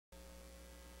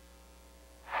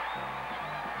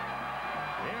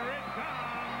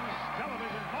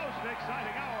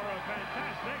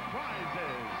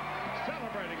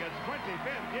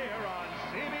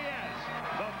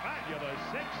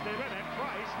Stephen, and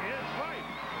price is right.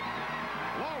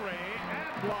 Lori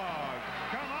and Blog,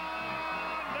 come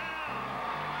on down.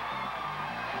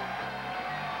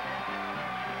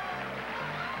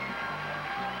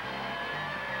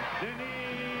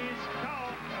 Denise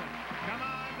Kaufman, come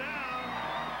on down.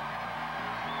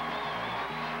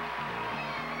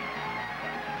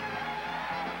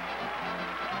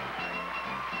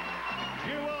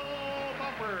 Jewel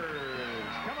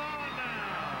Bumpers, come on down.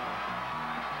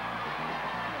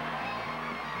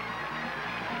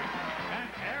 And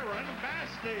Aaron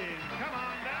Basting, come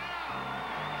on down.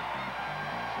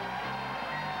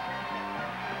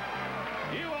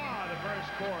 You are the first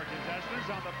four contestants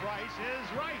on The Price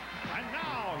is Right. And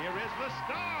now here is the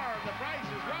star of The Price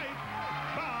is Right,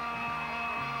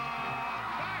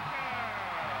 Bob Barker.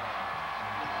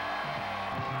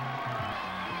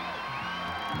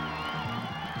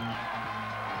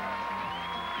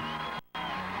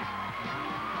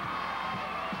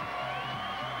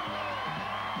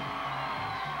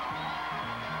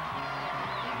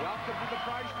 Welcome to The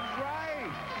Price is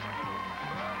Right.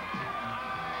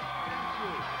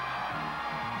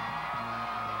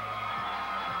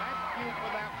 Thank you for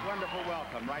that wonderful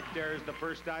welcome. Right there is the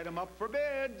first item up for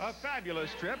bids. A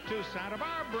fabulous trip to Santa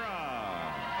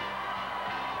Barbara.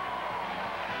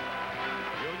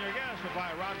 You and your guests will fly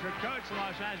a round trip coach from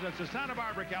Los Angeles to Santa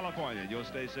Barbara, California. You'll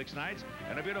stay 6 nights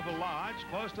in a beautiful lodge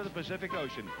close to the Pacific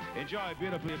Ocean. Enjoy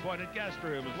beautifully appointed guest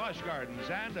rooms, lush gardens,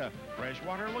 and a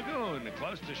freshwater lagoon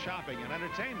close to shopping and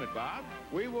entertainment, Bob.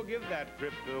 We will give that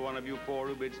trip to the one of you four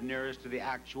who bids nearest to the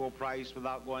actual price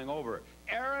without going over.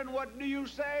 Aaron, what do you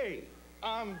say?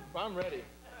 I'm ready.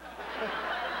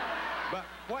 But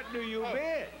what do you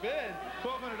bid? Bid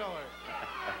 $1,200.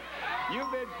 You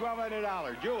bid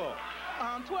 $1,200. Jewel?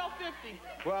 $1,250.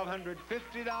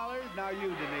 $1,250. Now you,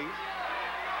 Denise.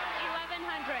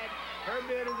 $1,100. Her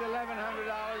bid is $1,100,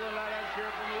 and let us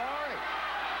hear from Lori.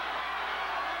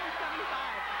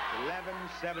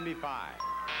 $1,175. $1,175.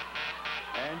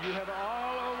 And you have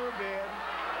all overbid.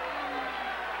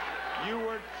 You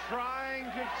were trying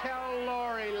to tell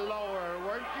Lori lower,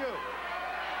 weren't you?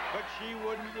 But she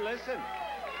wouldn't listen.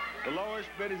 The lowest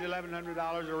bid is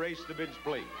 $1,100. Erase the bids,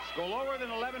 please. Go lower than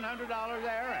 $1,100,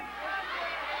 Aaron.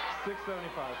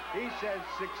 $675. He says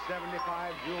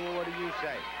 $675. Jewel, what do you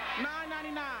say?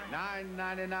 $9.99.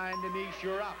 $9.99. Denise,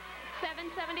 you're up.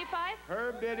 $7.75.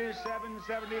 Her bid is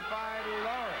 $775.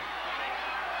 Lori.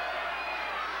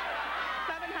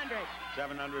 $700.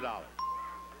 $700.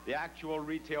 The actual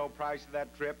retail price of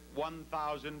that trip, $1,028.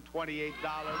 You're a winner.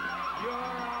 You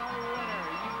are a winner.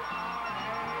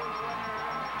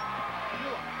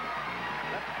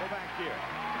 Let's go back here.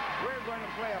 We're going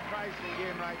to play a pricing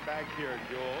game right back here,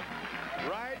 Jewel.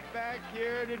 Right back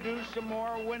here to do some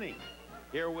more winning.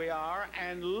 Here we are,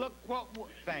 and look what...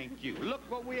 Thank you. Look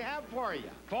what we have for you.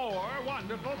 4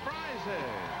 wonderful prizes.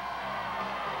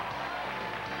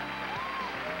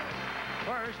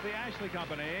 First, the Ashley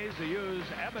Companies use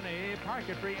ebony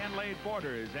parquetry inlaid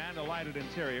borders and a lighted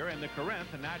interior in the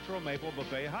Corinth Natural Maple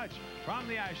Buffet Hutch from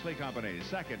the Ashley Companies.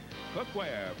 Second,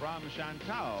 cookware from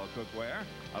Chantal Cookware,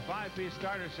 a 5-piece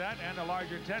starter set and a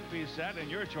larger 10-piece set in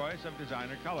your choice of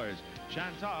designer colors.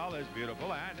 Chantal is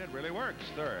beautiful and it really works.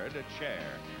 Third, a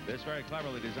chair. This very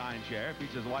cleverly designed chair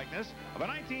features a likeness of a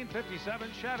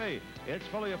 1957 Chevy. It's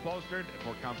fully upholstered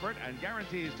for comfort and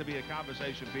guarantees to be a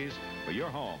conversation piece for your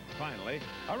home. Finally,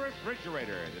 a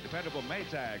refrigerator, the dependable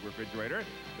Maytag refrigerator.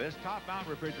 This top-mount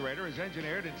refrigerator is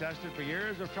engineered and tested for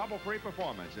years of trouble-free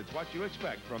performance. It's what you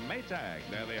expect from Maytag.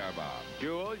 There they are, Bob.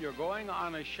 Jewel, you're going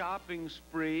on a shopping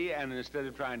spree, and instead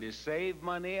of trying to save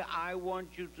money, I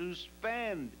want you to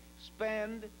spend.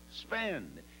 Spend,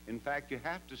 spend. In fact, you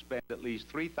have to spend at least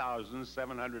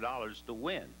 $3,700 to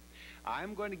win.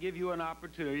 I'm going to give you an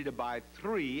opportunity to buy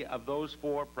 3 of those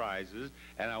 4 prizes,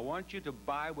 and I want you to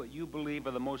buy what you believe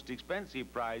are the most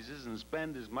expensive prizes and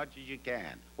spend as much as you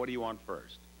can. What do you want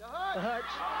first? The hutch.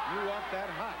 You want that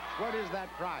hutch. What is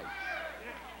that price?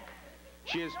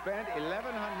 She has spent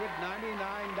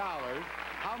 $1,199.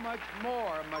 How much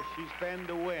more must she spend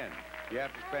to win? You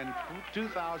have to spend $2,501.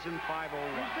 Refrigerator.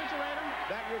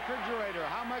 That refrigerator,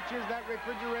 how much is that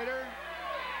refrigerator?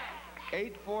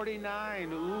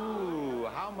 $849. Ooh,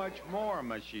 how much more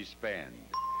must she spend?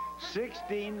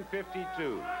 $1,652.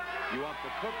 You want the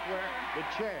cookware, the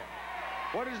chair.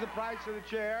 What is the price of the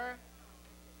chair?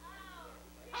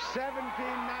 $1,795,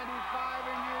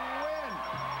 and you win.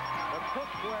 The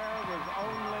cookware was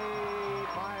only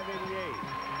 $588.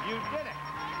 You did it.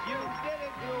 You did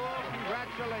it, Jewel.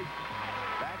 Congratulations.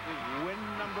 That is win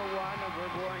number 1, and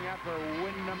we're going after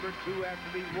win number 2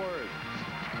 after these words.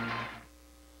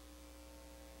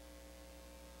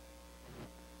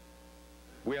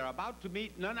 We are about to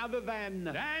meet none other than...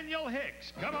 Daniel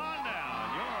Hicks, come on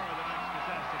down. You're the next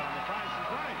contestant on The Price is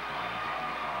Right.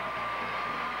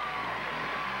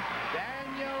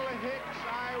 Daniel Hicks,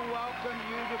 I welcome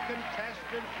you to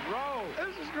Contestants Row.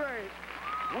 This is great.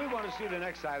 We want to see the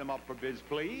next item up for bids,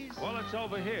 please. Well, it's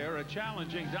over here, a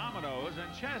challenging dominoes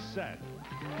and chess set.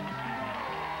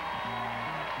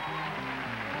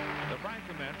 The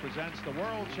Franklin Mint presents the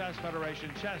World Chess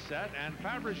Federation chess set and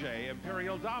Fabergé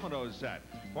Imperial Dominoes set.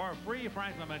 For a free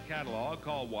Franklin Mint catalog,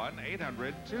 call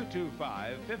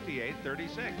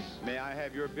 1-800-225-5836. May I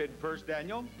have your bid first,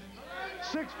 Daniel?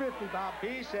 $6.50, Bob.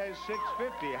 He says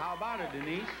 $6.50. How about it,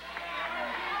 Denise?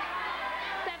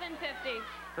 $7.50.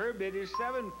 Her bid is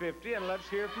 $7.50, and let's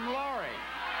hear from Laurie.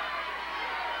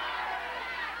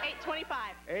 $8.25.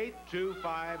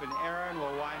 $8.25, and Aaron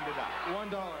will wind it up.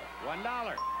 $1.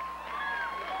 $1.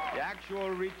 The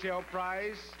actual retail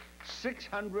price,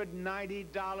 $690. The winner is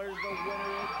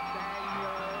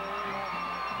Daniel.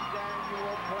 Daniel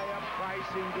will play a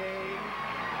pricing game.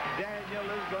 Daniel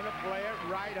is going to play it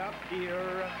right up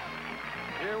here.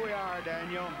 Here we are,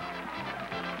 Daniel.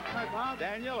 Hi, Bob.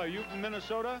 Daniel, are you from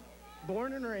Minnesota?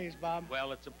 Born and raised, Bob.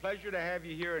 Well, it's a pleasure to have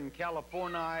you here in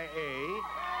California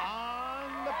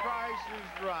on The Price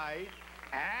is Right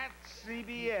at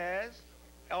CBS,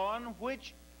 on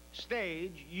which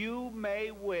stage you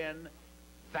may win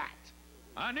that.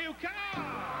 A new car!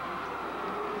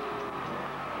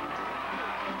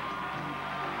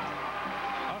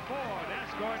 A Ford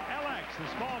Escort LX, the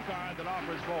small car that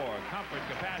offers more comfort,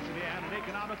 capacity, and an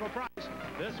economical price.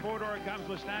 This four-door comes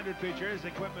with standard features,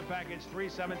 equipment package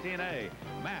 317A,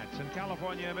 mats and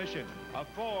California emission. A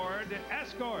Ford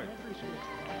Escort.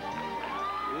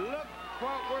 Look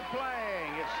what we're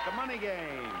playing. It's the money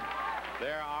game.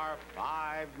 There are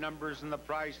 5 numbers in the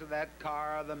price of that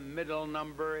car. The middle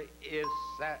number is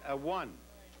 1.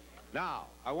 Now,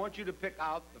 I want you to pick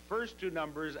out the first 2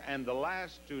 numbers and the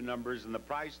last 2 numbers in the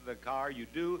price of the car. You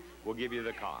do, we'll give you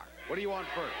the car. What do you want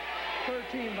first?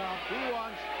 13, Bob. He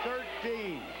wants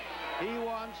 13. He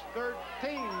wants 13,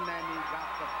 and he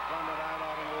got the front of that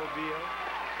automobile.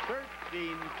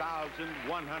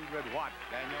 13,100 what,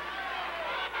 Daniel?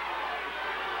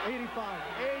 85.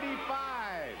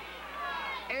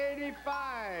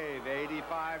 85.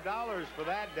 $85 for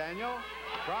that, Daniel.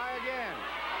 Try again.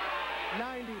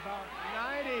 90, Bob.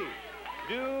 90.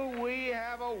 Do we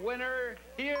have a winner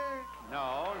here?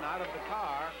 No, not of the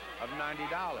car, of $90.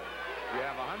 You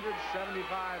have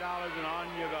 $175, and on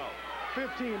you go.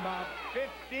 15, Bob.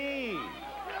 15.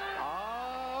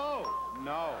 Oh,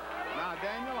 no. Now,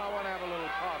 Daniel, I want to have a little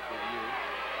talk with you.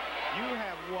 You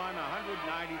have won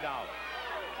 $190.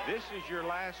 This is your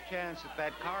last chance at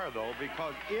that car, though,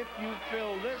 because if you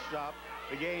fill this up,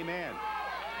 the game ends.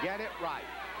 Get it right.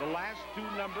 The last 2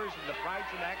 numbers and the price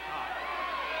of that car.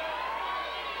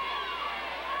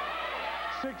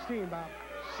 16, Bob.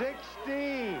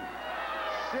 16.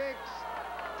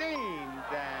 16,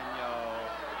 Daniel.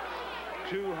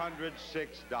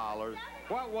 $206.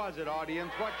 What was it,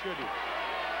 audience? What should it?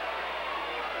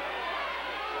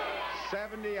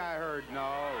 70, I heard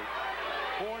no.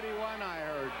 41, I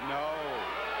heard no.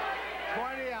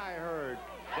 20, I heard.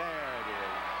 There it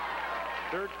is.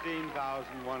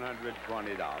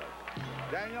 $13,120.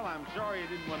 Daniel, I'm sorry you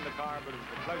didn't win the car, but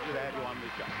it's a pleasure to have you on the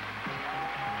show.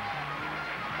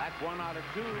 That's 1 out of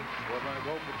 2. We're going to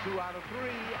go for 2 out of 3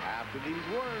 after these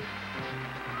words.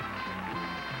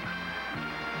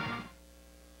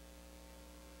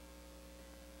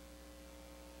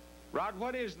 Rod,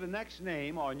 what is the next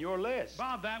name on your list?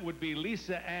 Bob, that would be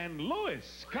Lisa Ann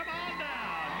Lewis. Come on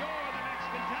down. You're the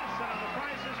next contestant on The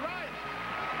Price is Right.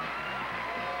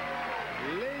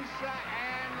 Lisa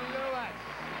Ann Lewis.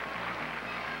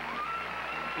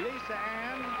 Lisa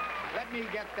Ann, let me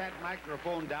get that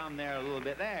microphone down there a little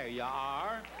bit. There you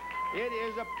are. It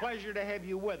is a pleasure to have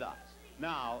you with us.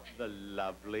 Now, the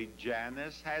lovely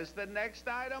Janice has the next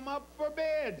item up for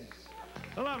bids.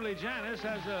 The lovely Janice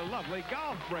has a lovely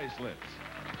golf bracelet.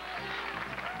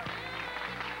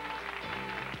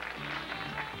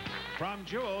 From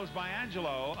Jewels by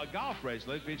Angelo, a golf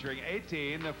bracelet featuring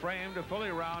 18 framed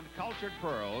fully round cultured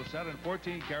pearls set in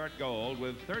 14-karat gold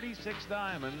with 36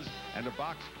 diamonds and a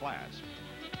box clasp.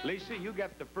 Lisa, you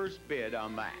get the first bid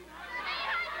on that.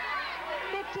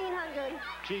 $1,500.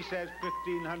 She says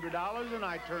 $1,500, and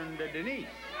I turn to Denise.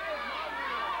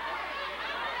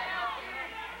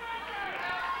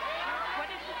 What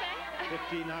did you say?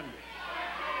 $1,500.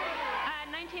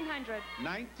 $1,900.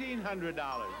 $1,900.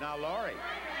 Now, Laurie.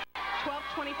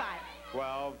 $1,225.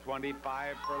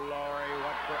 $1,225 for Laurie.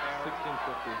 What for Aaron?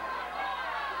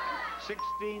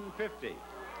 $16.50. $1,650.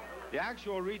 The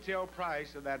actual retail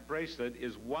price of that bracelet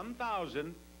is $1,618,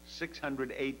 and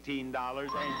you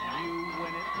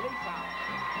win it.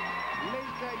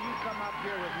 Lisa, you come up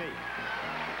here with me.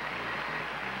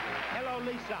 Hello,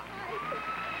 Lisa.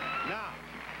 Now,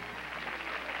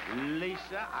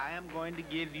 Lisa, I am going to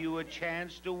give you a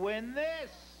chance to win this.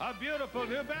 A beautiful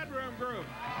new bedroom group.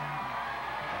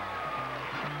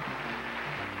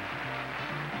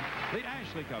 The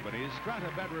Ashley Company's Strata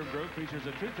Bedroom Group features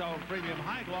a two-tone premium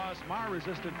high-gloss,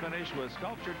 mar-resistant finish with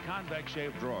sculptured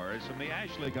convex-shaped drawers from the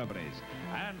Ashley Companies.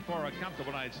 And for a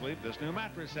comfortable night's sleep, this new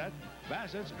mattress set,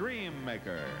 Bassett's Dream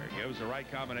Maker, gives the right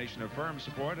combination of firm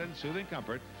support and soothing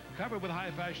comfort, covered with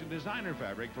high-fashion designer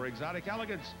fabric for exotic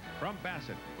elegance from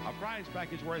Bassett. A prize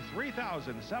package worth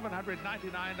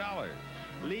 $3,799.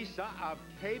 Lisa of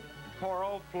Cape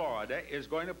Coral, Florida, is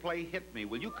going to play Hit Me.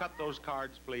 Will you cut those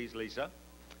cards, please, Lisa?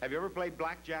 Have you ever played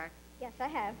blackjack? Yes, I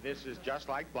have. This is just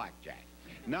like blackjack.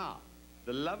 Now,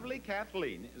 the lovely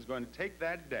Kathleen is going to take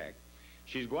that deck.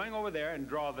 She's going over there and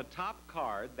draw the top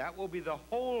card. That will be the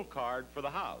whole card for the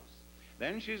house.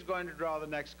 Then she's going to draw the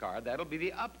next card. That'll be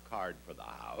the up card for the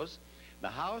house. The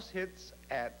house hits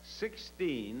at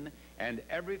 16 and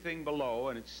everything below,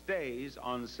 and it stays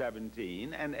on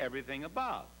 17 and everything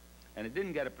above. And it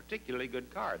didn't get a particularly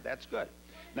good card. That's good.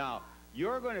 Now,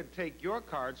 you're going to take your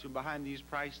cards from behind these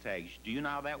price tags. Do you know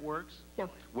how that works? No.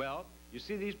 Well, you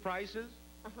see these prices?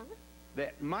 Uh-huh.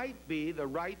 That might be the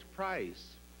right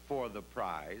price for the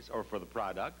prize or for the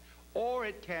product, or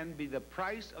it can be the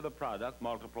price of the product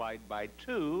multiplied by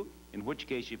 2, in which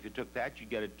case if you took that, you'd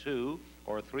get a 2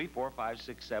 or a 3, 4, 5,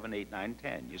 6, 7, 8, 9,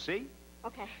 10. You see?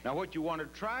 Okay. Now, what you want to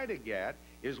try to get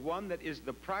is one that is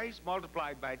the price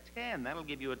multiplied by 10. That'll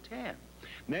give you a 10.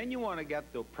 Then you want to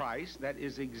get the price that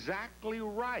is exactly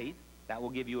right. That will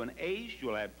give you an ace.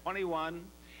 You'll have 21,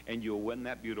 and you'll win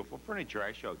that beautiful furniture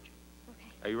I showed you. Okay.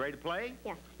 Are you ready to play?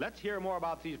 Yes. Let's hear more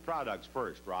about these products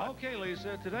first, Rod. Okay,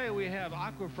 Lisa, today we have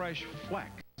Aquafresh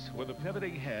Flex with a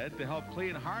pivoting head to help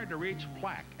clean hard-to-reach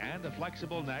plaque and a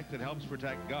flexible neck that helps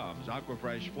protect gums.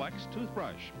 Aquafresh Flex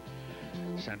toothbrush.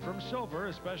 Sent from Silver,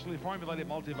 a specially formulated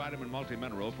multivitamin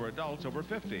multimineral for adults over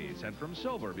 50. Sent from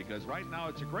Silver because right now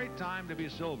it's a great time to be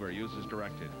silver. Use as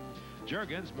directed.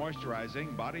 Jergens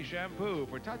moisturizing body shampoo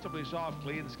for touchably soft,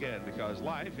 clean skin because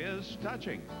life is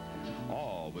touching.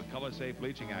 All with color-safe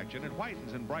bleaching action. It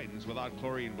whitens and brightens without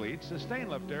chlorine bleach. The stain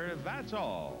lifter, that's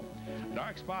all.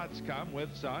 Dark spots come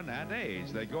with sun and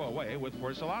age. They go away with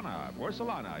Porcelana.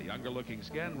 Porcelana, younger-looking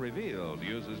skin revealed.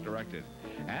 Use as directed.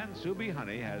 And Subi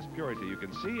Honey has purity you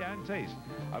can see and taste.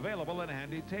 Available in a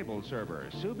handy table server.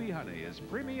 Subi Honey is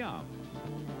premium.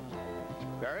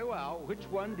 Very well. Which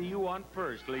one do you want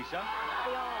first, Lisa?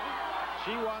 The all.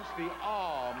 She wants the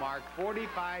all, marked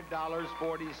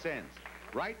 $45.40.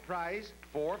 Right price,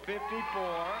 $4.54.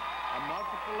 A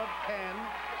multiple of 10,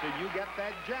 so you get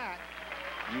that jack.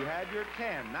 You had your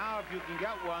 10. Now, if you can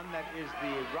get one that is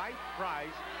the right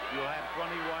price, you'll have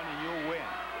 21 and you'll win.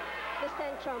 The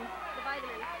Centrum. The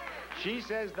vitamins. She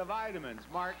says the vitamins,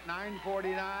 marked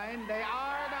 $9.49. They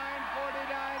are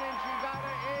 $9.49, and she got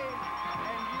an 8.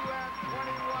 And you have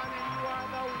 21, and you are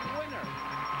the winner.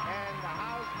 And the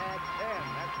house had 10.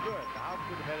 That's good. The house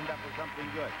could have ended up with something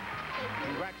good.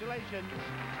 Congratulations.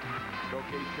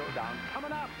 Showcase Showdown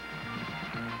coming up.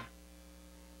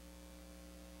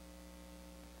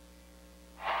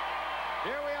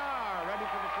 Here we are, ready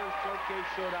for the first Showcase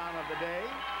Showdown of the day.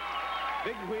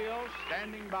 Big Wheel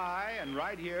standing by, and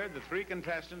right here, the 3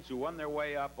 contestants who won their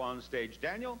way up on stage.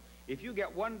 Daniel, if you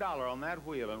get $1 on that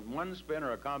wheel and one spin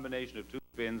or a combination of 2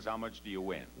 spins, how much do you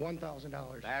win?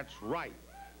 $1,000. That's right.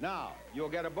 Now, you'll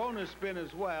get a bonus spin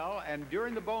as well, and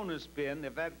during the bonus spin,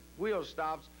 if that wheel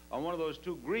stops on one of those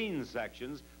 2 green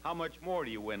sections, how much more do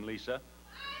you win, Lisa?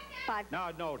 5.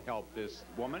 Now, don't help this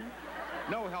woman.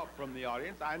 No help from the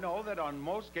audience. I know that on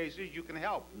most cases you can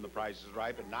help from The Price is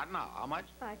Right, but not now. How much?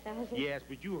 5,000. Yes,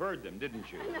 but you heard them,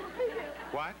 didn't you?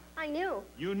 What? I knew.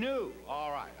 You knew. All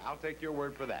right, I'll take your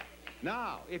word for that.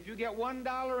 Now, if you get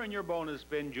 $1 in your bonus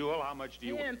spin, Jewel, how much do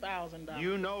you win? $10,000.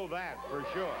 You know that for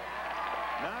sure.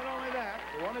 Not only that,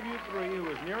 the one of you 3 who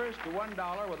is nearest to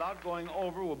 $1 without going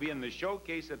over will be in the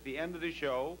showcase at the end of the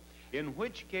show, in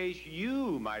which case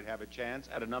you might have a chance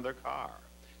at another car.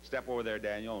 Step over there,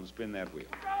 Daniel, and spin that wheel.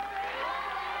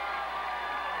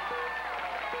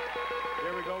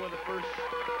 Here we go with the first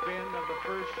spin of the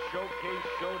first Showcase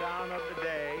Showdown of the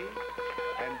day.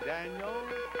 And Daniel,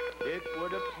 it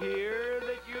would appear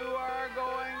that you are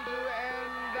going to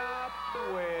end up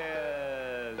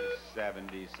with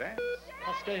 70 cents.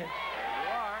 I'll stay. There you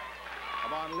are.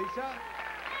 Come on, Lisa.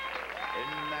 In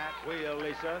that wheel,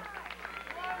 Lisa.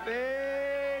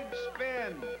 Big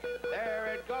spin.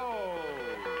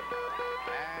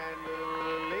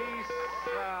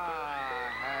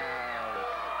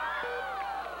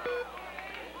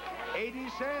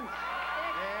 cents.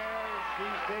 There,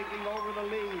 she's taking over the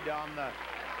lead on the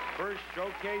first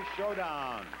showcase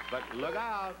showdown. But look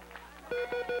out.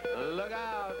 Look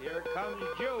out. Here comes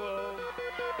Jewel.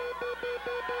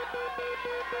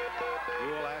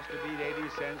 Jewel has to beat 80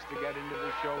 cents to get into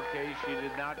the showcase. She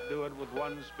did not do it with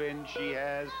one spin. She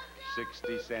has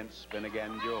 60 cents. Spin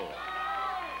again, Jewel.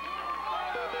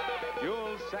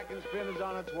 Jewel's second spin is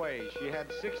on its way. She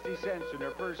had 60 cents in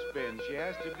her first spin. She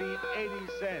has to beat 80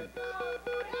 cents.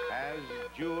 Has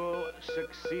Jewel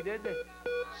succeeded?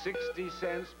 60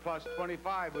 cents plus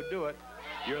 25 would do it.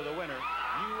 You're the winner.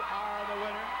 You are the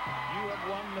winner. You have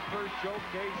won the first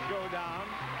showcase showdown.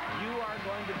 You are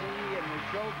going to be in the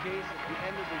showcase at the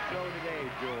end of the show today,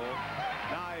 Jewel.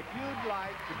 Now, if you'd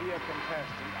like to be a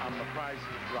contestant on The Price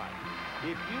is Right,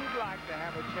 if you'd like to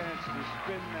have a chance to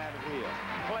spin that wheel,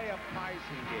 play a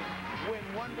pricing game, win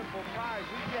wonderful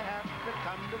prizes, you have to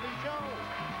come to the show.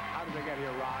 How do they get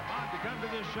here, Rod? To come to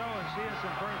this show and see us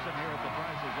in person here at The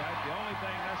Price is Right, the only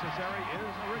thing necessary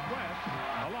is a request,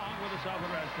 along with a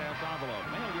self-addressed stamped envelope.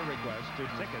 Mail your request to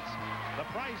Tickets. The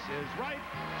Price is Right,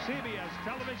 CBS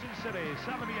Television City,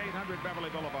 7800 Beverly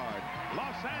Boulevard,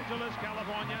 Los Angeles,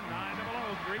 California,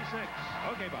 90036.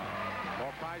 Okay, Bob.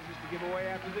 More prizes to give away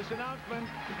after this announcement.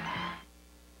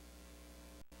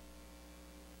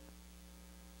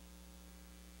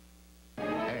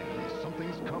 And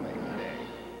something's coming day.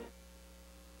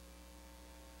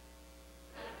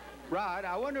 Rod,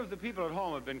 I wonder if the people at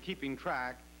home have been keeping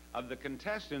track of the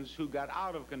contestants who got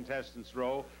out of contestants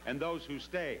row and those who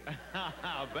stayed.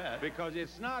 I'll bet. Because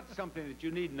it's not something that you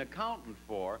need an accountant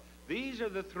for. These are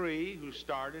the three who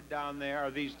started down there,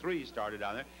 or these three started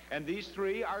down there, and these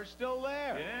three are still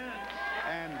there. Yes.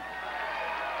 And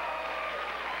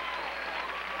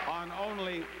on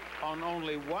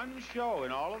only one show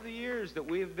in all of the years that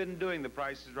we've been doing The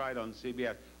Price is Right on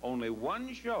CBS, only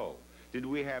one show did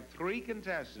we have three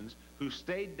contestants who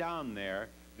stayed down there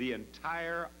the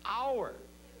entire hour.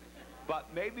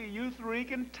 But maybe you three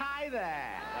can tie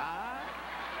that, huh?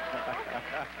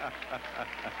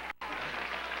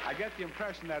 I get the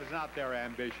impression that is not their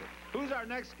ambition. Who's our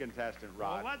next contestant,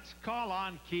 Rod? Well, let's call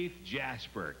on Keith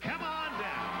Jasper. Come on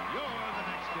down. You're the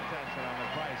next contestant on The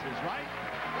Price is Right.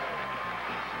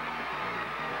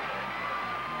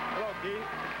 Hello, Keith.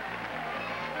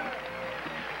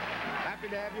 Happy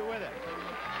to have you with us.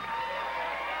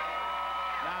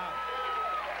 Now,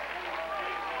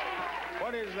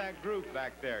 what is that group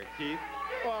back there, Keith?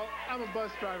 Well, I'm a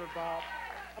bus driver, Bob.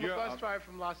 I'm You're a bus a- driver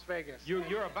from Las Vegas.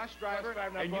 You're a bus driver, driver,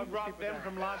 and I and you brought these brought people them down.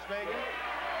 from Las Vegas?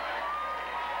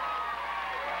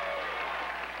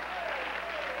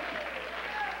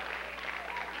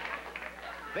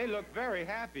 They look very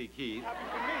happy, Keith. Happy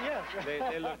for me, yes.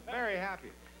 They look very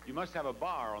happy. You must have a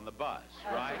bar on the bus,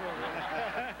 right?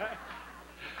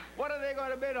 What are they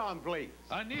going to bid on, please?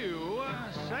 A new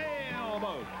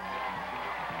sailboat.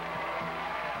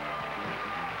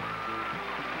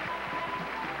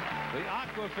 The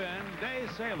Aquafin Day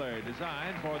Sailor,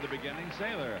 designed for the beginning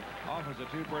sailor, offers a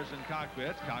two-person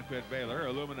cockpit, cockpit bailer,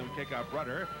 aluminum kick-up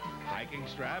rudder, hiking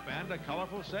strap, and a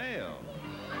colorful sail.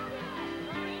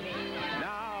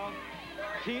 Now,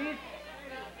 Keith,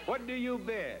 what do you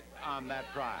bid on that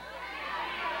prize?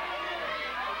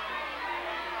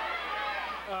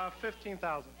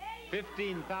 15,000.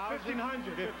 15,000?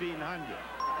 1,500. 1,500.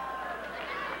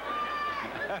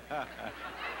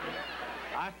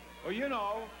 Well, you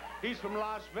know, he's from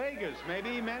Las Vegas. Maybe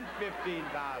he meant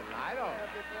 15,000. I don't.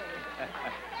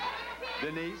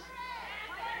 Denise?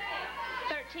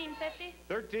 $13.50.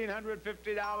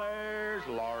 $1,350.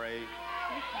 Laurie?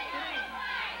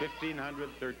 1,500,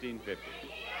 1,350.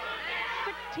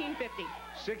 $16.50.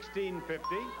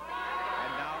 1,650.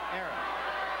 And now Aaron.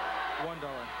 $1.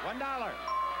 $1.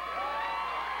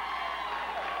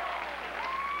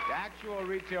 The actual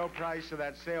retail price of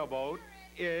that sailboat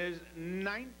is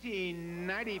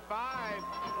 $19.95.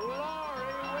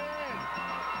 Laurie wins.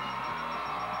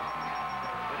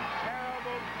 The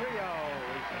terrible trio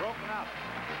is broken up.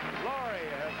 Laurie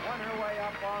has won her way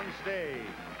up on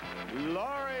stage.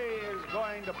 Laurie is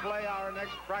going to play our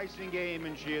next pricing game,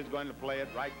 and she is going to play it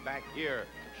right back here.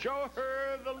 Show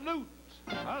her the loot.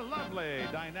 A lovely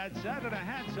dinette set and a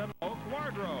handsome oak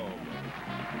wardrobe.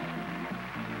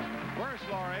 First,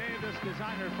 Laurie, this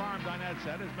designer farm dinette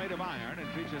set is made of iron and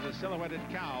features a silhouetted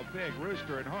cow, pig,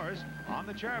 rooster, and horse on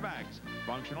the chair backs.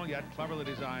 Functional yet cleverly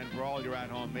designed for all your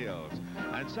at-home meals.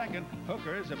 And second,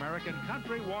 Hooker's American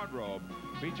Country Wardrobe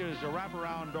features a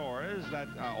wraparound doors that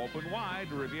open wide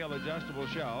to reveal adjustable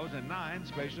shelves and 9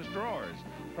 spacious drawers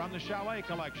from the Chalet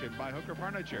collection by Hooker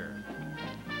Furniture.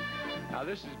 Now,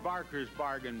 this is Barker's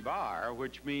Bargain Bar,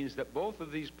 which means that both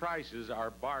of these prices are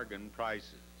bargain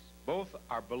prices. Both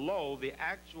are below the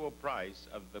actual price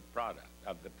of the product,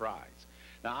 of the prize.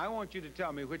 Now, I want you to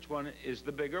tell me which one is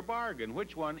the bigger bargain.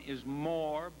 Which one is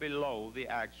more below the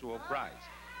actual price?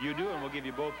 You do, and we'll give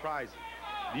you both prizes.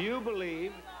 Do you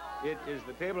believe it is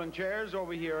the table and chairs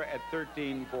over here at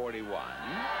 $13.41? Or do you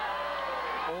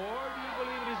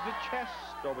believe it is the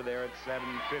chest over there at $7.50? Which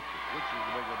is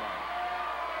the bigger bargain?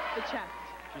 The chest.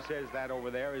 She says that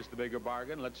over there is the bigger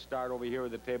bargain. Let's start over here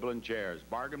with the table and chairs.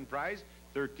 Bargain price,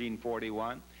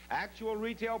 $13.41. Actual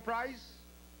retail price,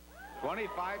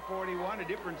 $25.41, a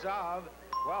difference of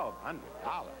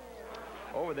 $1,200.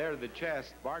 Over there to the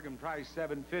chest, bargain price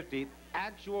 $7.50.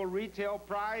 Actual retail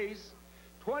price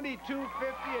 $22.50, a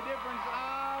difference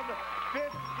of $1,500,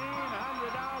 and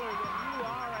you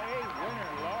are a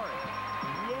winner, Lori.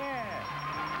 Yes,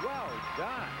 well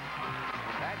done.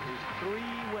 That is 3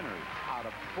 winners out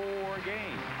of 4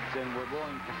 games, and we're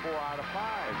going for 4 out of 5.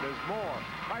 There's more.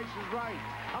 Price is Right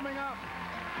coming up.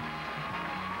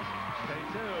 Stay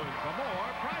tuned for more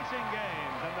pricing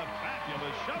games and the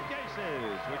fabulous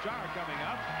showcases, which are coming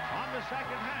up on the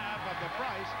second half of The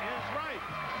Price is Right.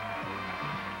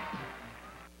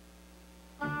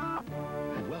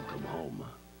 Welcome home.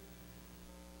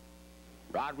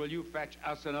 Rod, will you fetch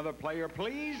us another player,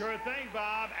 please? Sure thing,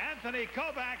 Bob. Anthony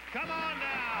Kovac, come on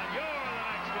down. You're the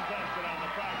next contestant on The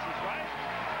Price is Right.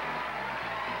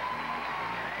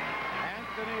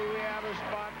 Anthony, we have a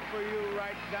spot for you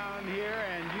right down here,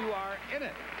 and you are in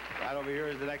it. Right over here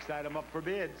is the next item up for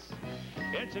bids.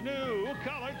 It's a new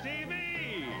color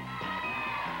TV.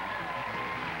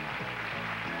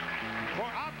 For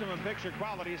optimum picture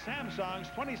quality, Samsung's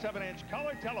 27-inch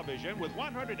color television with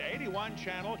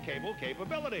 181-channel cable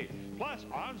capability, plus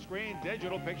on-screen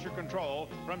digital picture control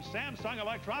from Samsung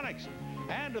Electronics.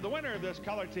 And to the winner of this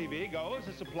color TV goes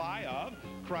a supply of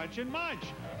Crunch and Munch.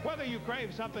 Whether you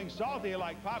crave something salty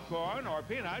like popcorn or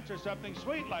peanuts or something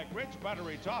sweet like rich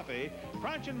buttery toffee,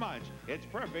 Crunch and Munch, it's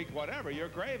perfect whatever you're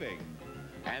craving.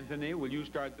 Anthony, will you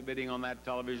start the bidding on that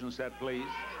television set, please?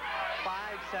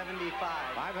 $575.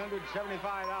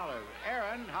 $575.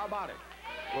 Aaron, how about it?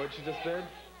 What'd you just bid?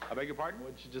 I beg your pardon?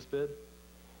 What'd you just bid?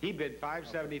 He bid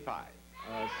 $575.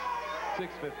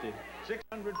 $650.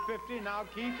 $650. Now,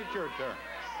 Keith, it's your turn.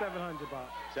 $700.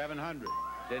 $700.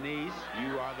 Denise,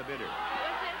 you are the bidder.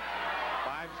 What's it?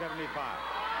 $575.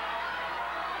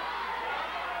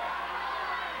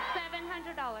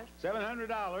 $700.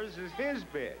 $700 is his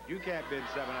bid. You can't bid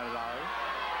 $700.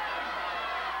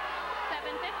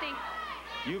 $750.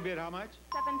 You bid how much?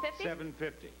 $750.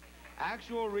 $750.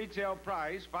 Actual retail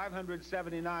price,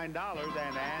 $579, and Anthony,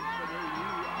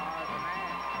 you are the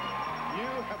man. You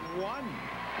have won.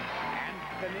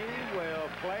 Anthony will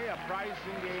play a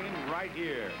pricing game right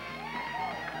here.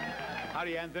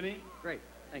 Howdy, Anthony. Great.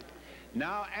 Thank you.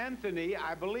 Now, Anthony,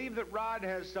 I believe that Rod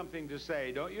has something to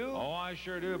say, don't you? Oh, I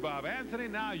sure do, Bob. Anthony,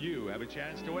 now you have a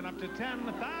chance to win up to $10,000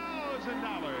 in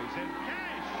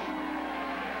cash.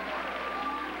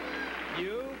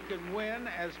 You can win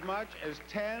as much as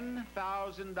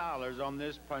 $10,000 on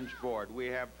this punch board. We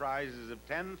have prizes of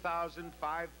 $10,000,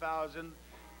 $5,000,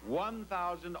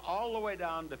 $1,000, all the way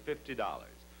down to $50.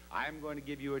 I'm going to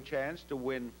give you a chance to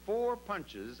win 4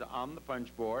 punches on the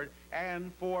punch board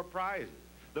and 4 prizes.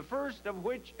 The first of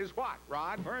which is what,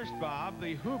 Rod? First, Bob,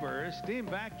 the Hoover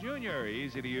Steamback Jr.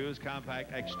 Easy-to-use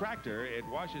compact extractor. It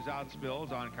washes out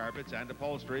spills on carpets and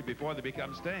upholstery before they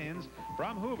become stains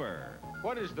from Hoover.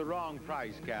 What is the wrong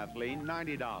price, Kathleen?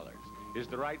 $90. Is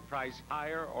the right price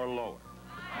higher or lower?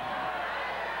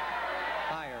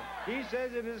 Higher. He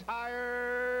says it is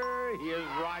higher. He is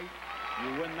right.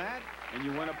 You win that, and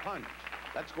you win a punch.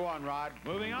 Let's go on, Rod.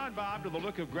 Moving on, Bob, to the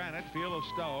look of granite, feel of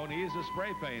stone, ease of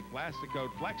spray paint.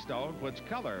 Plasticoat Flexstone puts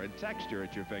color and texture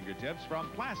at your fingertips from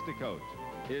Plasticoat.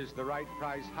 Is the right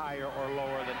price higher or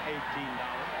lower than $18?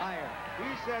 Higher.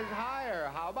 He says higher.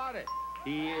 How about it?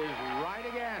 He is right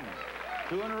again.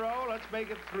 2 in a row. Let's make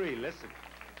it 3. Listen.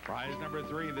 Prize number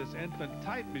 3, this infant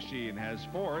type machine has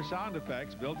 4 sound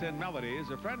effects, built-in melodies,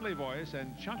 a friendly voice,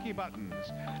 and chunky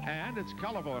buttons. And it's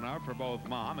colorful enough for both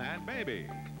mom and baby.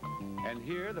 And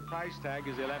here the price tag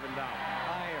is $11.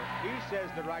 Higher. He says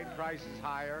the right price is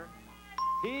higher.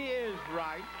 He is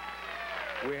right.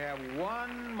 We have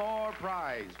 1 more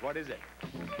prize. What is it?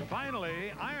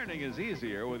 Finally, ironing is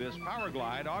easier with this Power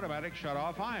Glide automatic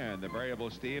shut-off iron. The variable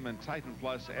steam and Titan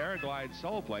Plus Air Glide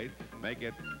sole plate make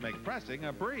pressing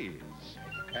a breeze.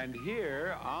 And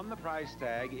here on the price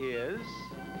tag is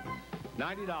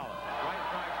 $90. Right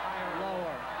price higher.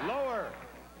 Lower. Lower.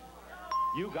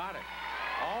 You got it.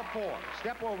 All 4.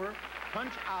 Step over.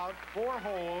 punch out 4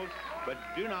 holes, but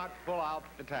do not pull out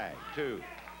the tag. 2,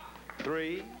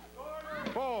 3,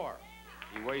 4.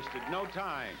 He wasted no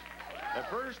time. The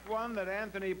first one that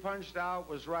Anthony punched out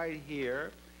was right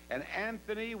here. And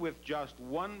Anthony, with just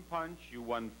 1 punch, you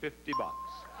won 50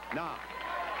 bucks. Now,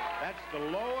 that's the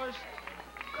lowest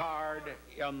card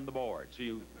on the board. So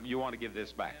you want to give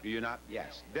this back, do you not?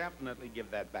 Yes, definitely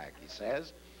give that back, he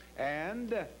says.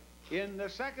 And in the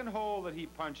second hole that he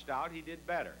punched out, he did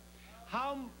better.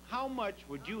 How much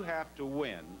would you have to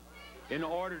win in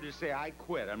order to say, I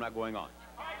quit, I'm not going on?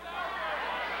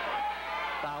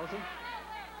 1,000.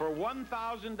 For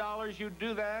 $1,000, you'd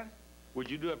do that? Would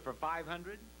you do it for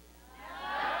 500?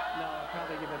 No, I'll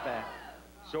probably give it back.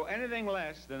 So anything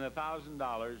less than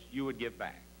 $1,000, you would give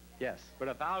back. Yes. But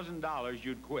 $1,000,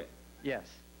 you'd quit.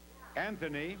 Yes.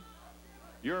 Anthony,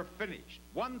 you're finished.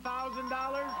 $1,000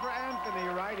 for Anthony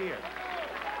right here.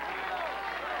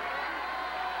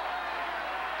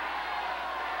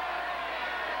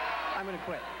 I'm going to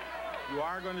quit. You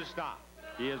are going to stop.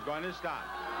 He is going to stop.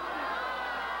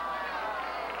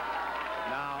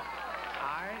 Now,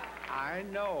 I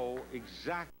know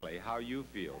exactly how you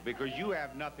feel because you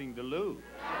have nothing to lose.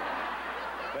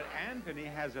 But Anthony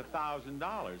has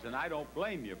 $1,000, and I don't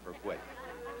blame you for quitting.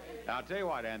 Now, I'll tell you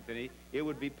what, Anthony, it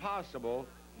would be possible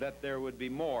that there would be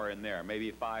more in there,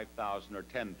 maybe 5,000 or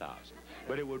 10,000.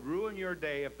 But it would ruin your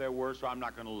day if there were, so I'm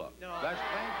not going to look. No. Thank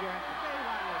you, Anthony.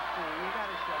 You got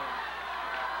to show him.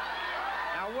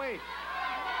 Now, wait.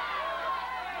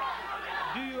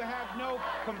 Do you have no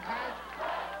compassion?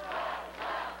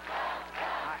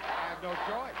 I have no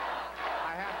choice.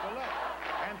 I have to look.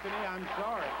 Anthony, I'm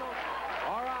sorry.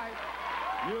 All right.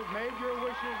 You've made your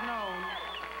wishes known.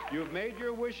 You've made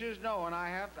your wishes known. I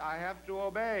have to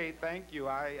obey. Thank you.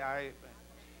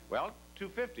 Well,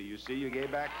 $250. You see, you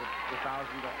gave back the $1,000.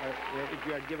 If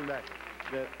you had given back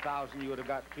the $1,000, you would have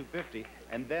got $250.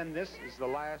 And then this is the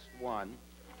last one,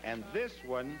 and this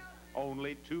one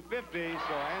only $250. So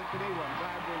Anthony, well, I'm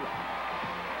glad we looked.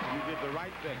 You did the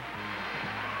right thing.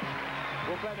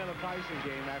 We'll play another pricing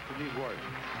game after these words.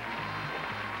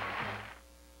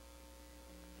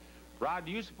 Rod,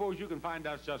 do you suppose you can find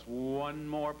us just one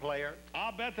more player?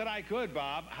 I'll bet that I could,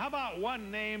 Bob. How about one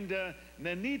named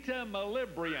Nanita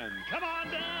Malibrian? Come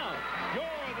on down.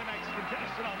 You're the next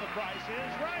contestant on The Price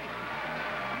is Right.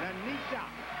 Nanita.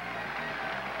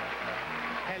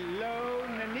 Hello,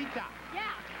 Nanita.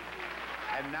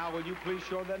 Yeah. And now will you please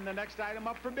show them the next item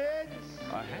up for bids?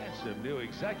 A handsome new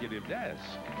executive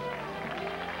desk.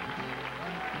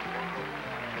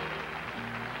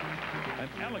 An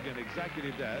elegant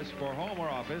executive desk for home or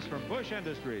office from Bush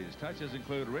Industries. Touches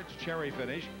include rich cherry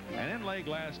finish and inlay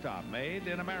glass top made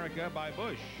in America by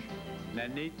Bush.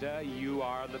 Nanita, you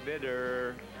are the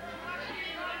bidder.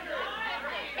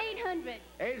 $800.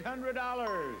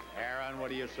 $800. Aaron, what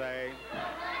do you say?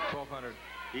 $1,200.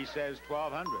 He says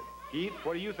 $1,200. Heath,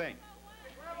 what do you think?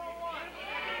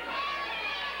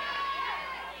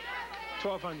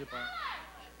 $1,200.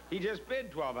 He just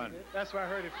bid $1,200. That's where I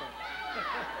heard it from.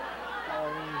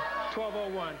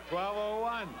 1201.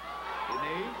 1201.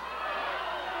 Denise?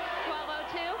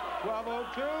 1202.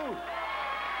 1202.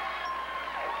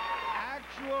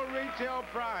 Actual retail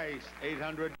price,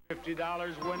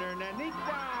 $850 winner,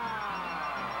 Nanita.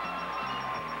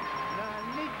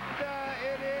 Nanita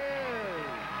it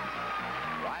is.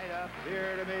 Right up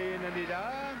here to me, Nanita.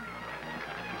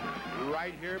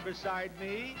 Right here beside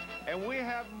me. And we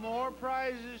have more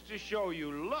prizes to show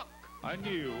you. Look. A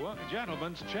new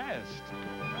gentleman's chest.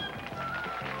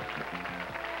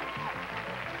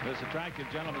 This attractive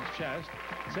gentleman's chest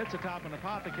sits atop an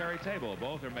apothecary table.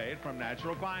 Both are made from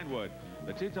natural pine wood.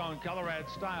 The two-tone color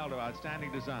adds style to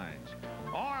outstanding designs.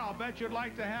 Or I'll bet you'd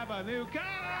like to have a new car.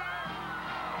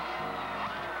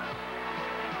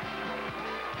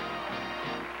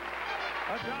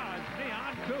 A Dodge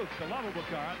Neon Coupe, the lovable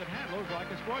car that handles like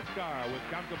a sports car with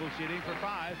comfortable seating for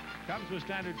 5. Comes with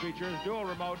standard features, dual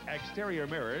remote exterior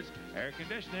mirrors, air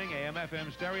conditioning,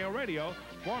 AM/FM stereo radio,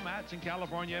 formats and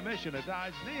California emission. A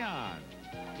Dodge Neon.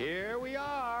 Here we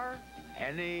are.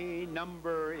 Any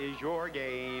number is your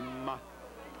game.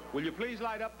 Will you please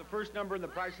light up the first number in the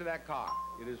price of that car?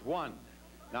 It is 1.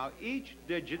 Now, each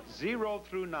digit 0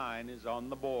 through 9 is on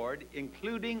the board,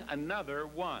 including another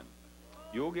 1.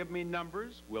 You'll give me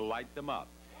numbers, we'll light them up.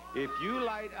 If you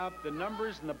light up the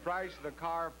numbers and the price of the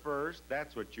car first,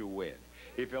 that's what you win.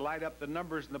 If you light up the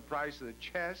numbers and the price of the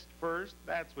chest first,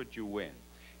 that's what you win.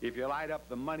 If you light up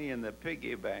the money in the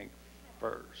piggy bank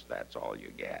first, that's all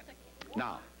you get.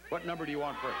 Now, what number do you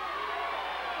want first?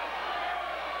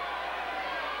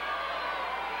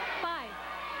 5.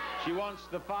 She wants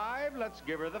the 5. Let's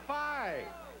give her the 5.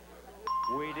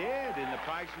 We did, in the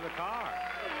price of the car.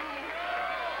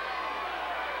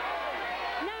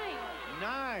 9.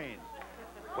 9.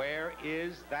 Where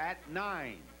is that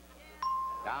 9?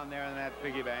 Down there in that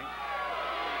piggy bank.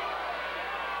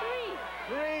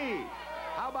 3. 3.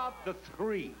 How about the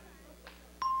 3?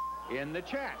 In the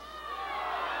chest.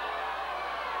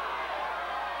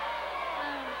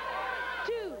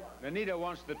 2. Anita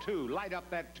wants the 2. Light up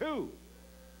that 2.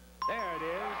 There it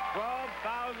is.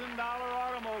 $12,000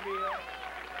 automobile.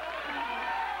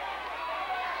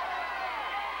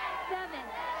 7.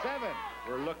 7.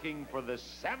 We're looking for the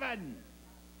 7.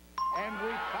 And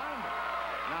we found it.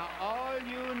 Now, all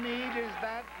you need is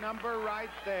that number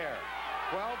right there.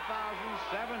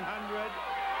 12,700.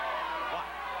 What?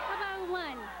 How about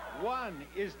 1? 1.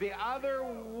 Is the other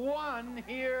 1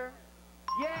 here?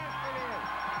 Yes, it is.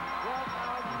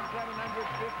 $12,715.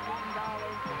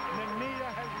 Nanita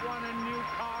has won a new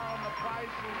car on The Price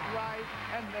is Right,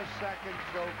 and the second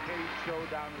showcase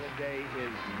showdown of the day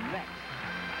is next.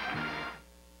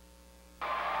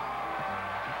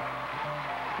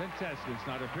 Contestants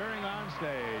not appearing on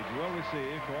stage will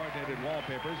receive coordinated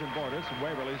wallpapers and borders from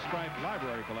Waverly's Striped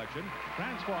Library Collection.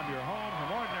 Transform your home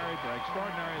from ordinary to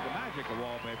extraordinary. The magic of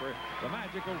wallpaper, the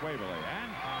magic of Waverly. And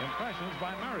Impressions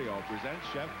by Mario presents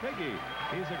Chef Piggy.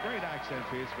 He's a great accent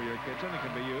piece for your kitchen and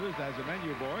can be used as a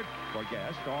menu board for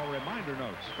guests or reminder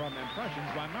notes from Impressions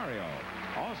by Mario.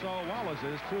 Also,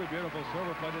 Wallace's 2 beautiful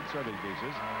silver-plated serving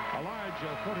pieces, a large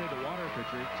footed water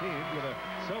pitcher teamed with a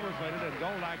silver-plated and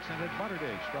gold-accented butter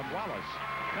dish from Wallace.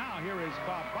 Now, here is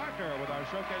Bob Barker with our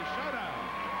Showcase Showdown.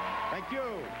 Thank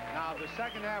you. Now, the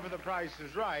second half of The Price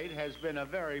is Right has been a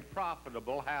very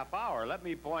profitable half hour. Let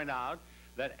me point out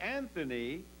that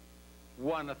Anthony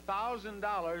won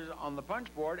 $1,000 on the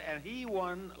punch board, and he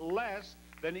won less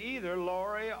than either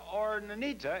Laurie or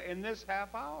Nanita in this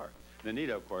half hour.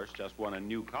 Nanita, of course, just won a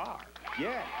new car.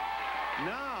 Yeah.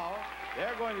 Now,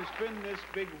 they're going to spin this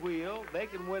big wheel. They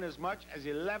can win as much as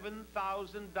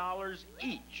 $11,000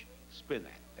 each. Spin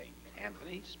that thing,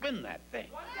 Anthony. Spin that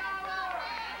thing.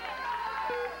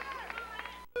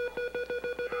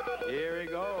 Here he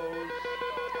goes.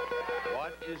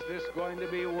 What is this going to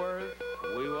be worth?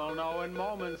 We will know in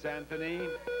moments, Anthony.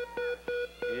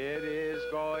 It is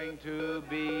going to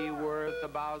be worth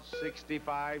about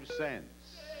 65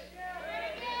 cents.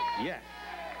 Yes.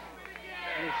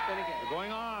 And he's spinning again.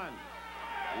 Going on.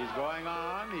 He's going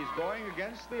on. He's going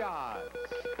against the odds.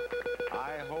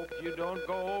 I hope you don't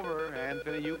go over,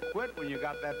 Anthony. You quit when you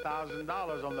got that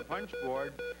 $1,000 on the punch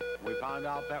board. We found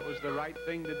out that was the right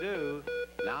thing to do.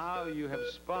 Now you have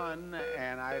spun,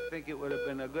 and I think it would have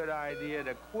been a good idea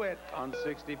to quit on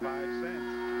 65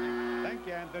 cents. Thank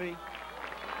you, Anthony.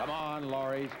 Come on,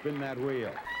 Laurie, spin that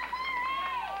wheel.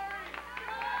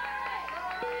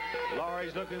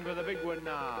 Laurie's looking for the big one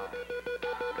now.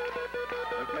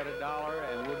 Look at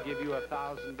 $1, and we'll give you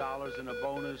 $1,000 in a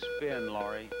bonus spin,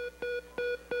 Laurie.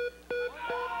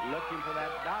 Looking for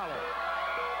that $1.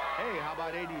 Hey, how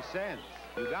about 80 cents?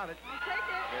 You got it. I'll take it.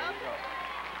 There you go.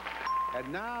 And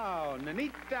now,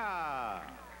 Nanita.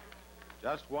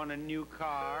 Just won a new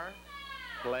car,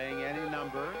 playing any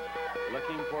number,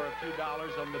 looking for a few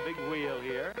dollars on the big wheel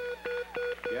here.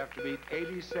 You have to beat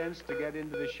 80 cents to get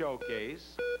into the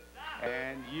showcase.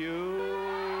 And you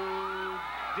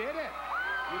did it.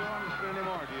 You don't want to spin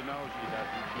anymore, do you know? She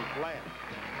doesn't. She fled.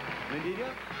 Nanita,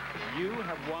 you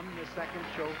have won the second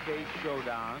showcase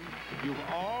showdown. You've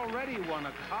already won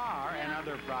a car and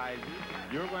other prizes.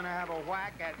 You're going to have a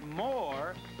whack at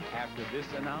more after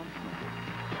this announcement.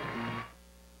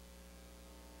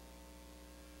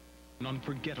 An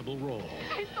unforgettable role.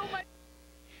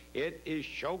 It is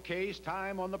showcase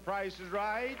time on The Price is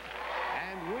Right.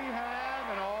 And we have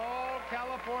an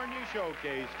all-California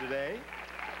showcase today.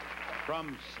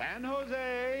 From San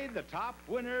Jose, the top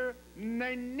winner,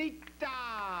 Nanita.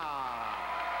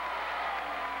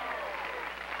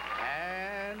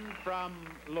 And from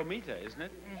Lomita, isn't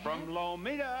it? Mm-hmm. From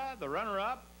Lomita, the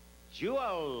runner-up,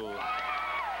 Jewel.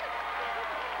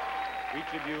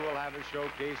 Each of you will have a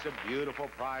showcase of beautiful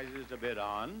prizes to bid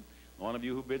on. One of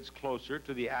you who bids closer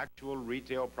to the actual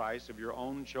retail price of your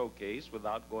own showcase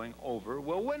without going over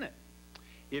will win it.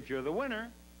 If you're the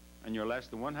winner, and you're less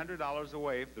than $100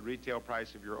 away from the retail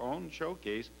price of your own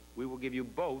showcase, we will give you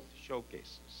both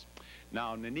showcases.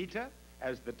 Now, Nanita,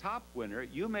 as the top winner,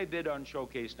 you may bid on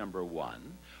showcase number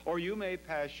 1, or you may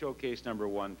pass showcase number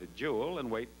 1 to Jewel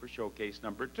and wait for showcase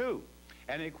number 2.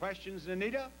 Any questions,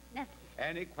 Nanita? No.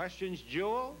 Any questions,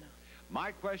 Jewel? No.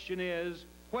 My question is,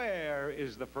 where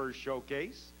is the first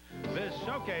showcase? This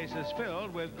showcase is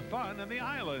filled with fun in the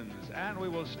islands, and we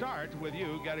will start with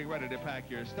you getting ready to pack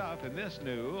your stuff in this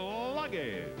new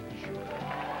luggage.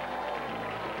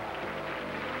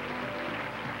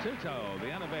 Two-toe,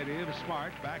 the innovative,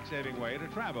 smart, back-saving way to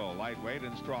travel. Lightweight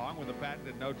and strong with a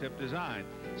patented no-tip design.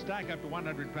 Stack up to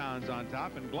 100 pounds on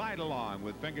top and glide along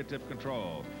with fingertip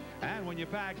control. And when you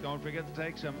pack, don't forget to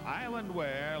take some island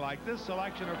wear like this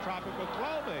selection of tropical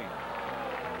clothing.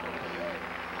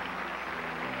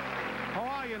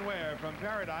 Hawaiian wear from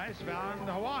Paradise found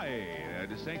Hawaii. A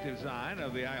distinctive design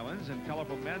of the islands in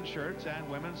colorful men's shirts and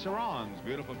women's sarongs.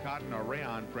 Beautiful cotton or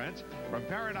rayon prints from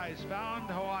Paradise found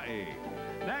Hawaii.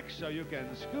 Next, so you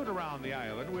can scoot around the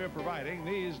island, we're providing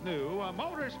these new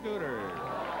motor scooters.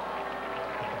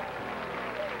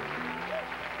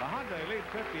 The Hyundai Elite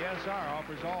 50 SR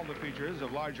offers all the features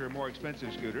of larger, more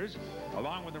expensive scooters,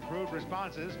 along with improved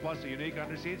responses, plus a unique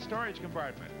underseat storage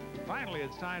compartment. Finally,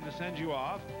 it's time to send you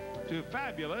off to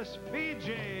fabulous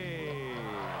Fiji.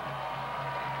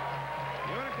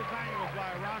 You and a companion will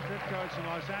fly a round-trip coach from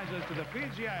Los Angeles to the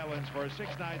Fiji Islands for a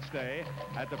 6-night stay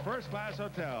at the first-class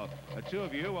hotel. The two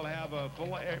of you will have a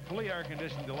fully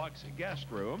air-conditioned deluxe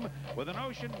guest room with an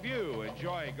ocean view.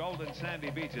 Enjoy golden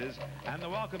sandy beaches and the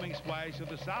welcoming splash of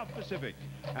the South Pacific.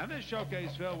 And this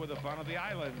showcase filled with the fun of the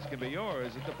islands can be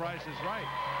yours if the price is right.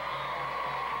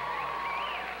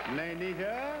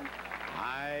 Lenita,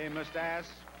 I must ask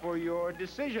for your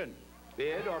decision.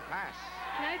 Bid or pass?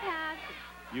 No pass.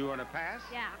 You want to pass?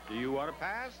 Yeah. Do you want to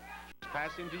pass? She's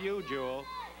passing to you, Jewel.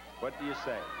 What do you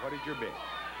say? What is your bid?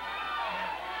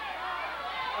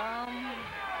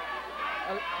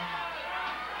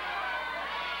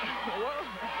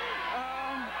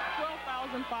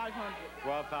 12,500.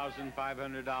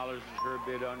 $12,500 is her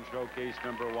bid on showcase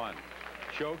number 1.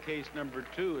 Showcase number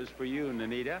 2 is for you,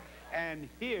 Nanita. And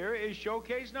here is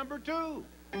showcase number 2.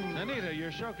 Anita,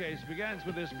 your showcase begins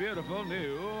with this beautiful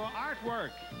new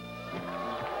artwork.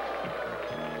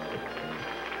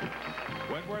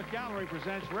 Wentworth Gallery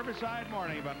presents Riverside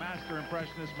Morning by master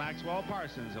impressionist Maxwell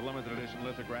Parsons, a limited edition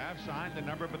lithograph signed the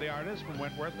number for the artist from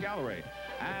Wentworth Gallery.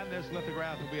 And this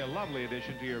lithograph will be a lovely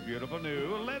addition to your beautiful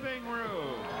new living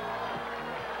room.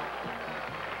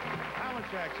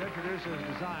 Halifax introduces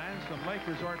designs from Lake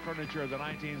Resort furniture of the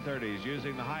 1930s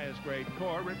using the highest grade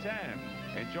core rattan.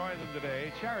 Enjoy them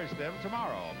today, cherish them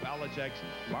tomorrow. Belichick's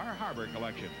Bar Harbor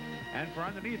collection. And for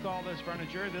underneath all this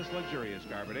furniture, this luxurious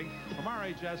carpeting from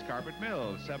RHS Carpet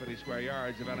Mills. 70 square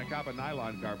yards of Anacapa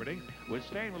nylon carpeting with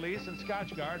stain release and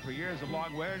Scotch Guard for years of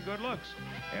long wear and good looks.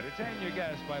 Entertain your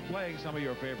guests by playing some of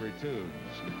your favorite tunes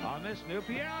on this new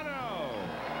piano.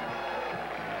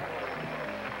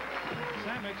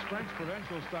 Samek's French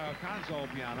provincial-style console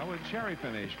piano in cherry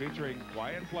finish featuring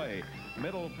quiet play,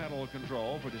 middle pedal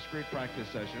control for discrete practice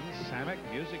sessions. Samek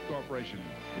Music Corporation.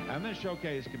 And this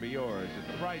showcase can be yours if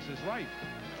the price is right.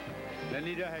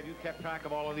 Nanita, have you kept track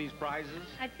of all of these prizes?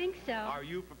 I think so. Are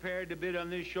you prepared to bid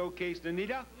on this showcase,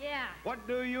 Nanita? Yeah. What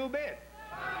do you bid?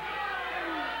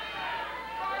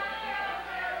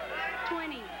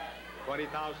 20.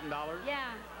 $20,000?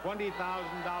 Yeah. $20,000 is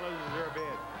her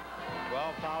bid.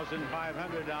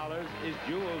 $12,500 is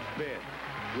Jewel's bid.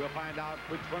 We'll find out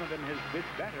which one of them has bid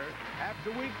better after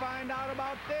we find out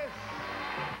about this.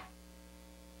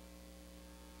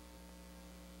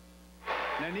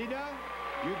 Nanita,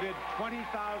 you bid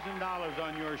 $20,000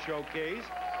 on your showcase.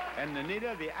 And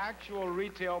Nanita, the actual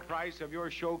retail price of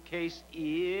your showcase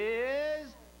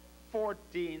is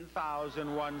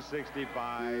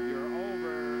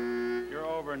 $14,165. You're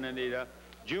over, Nanita.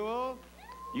 Jewel,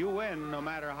 you win no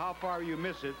matter how far you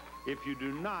miss it if you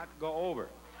do not go over.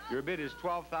 Your bid is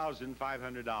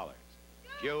 $12,500.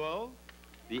 Jewel,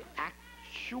 the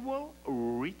actual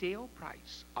retail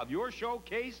price of your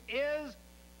showcase is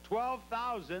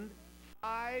 $12,517. You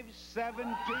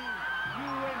win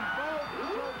both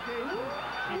showcases.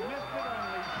 She missed it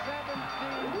only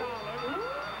 $17.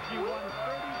 She won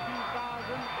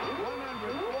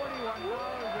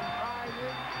 $32,141 in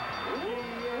prizes. She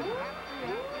is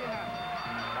happy.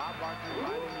 Bob Barker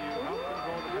reminding you, help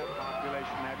control the pet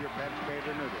population. Have your pets spayed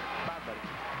or neutered. Bye, buddy.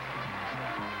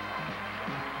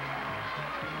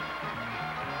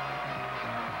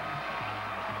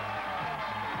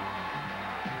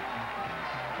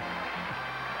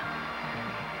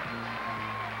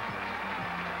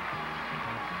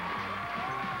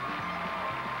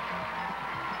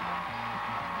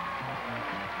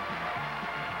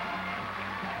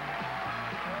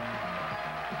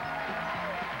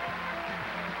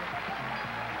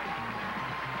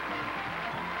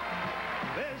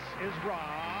 Is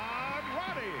Rod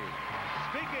Roddy.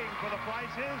 Speaking for the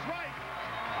Price is Right,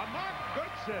 a Mark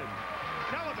Goodson.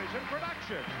 television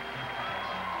production.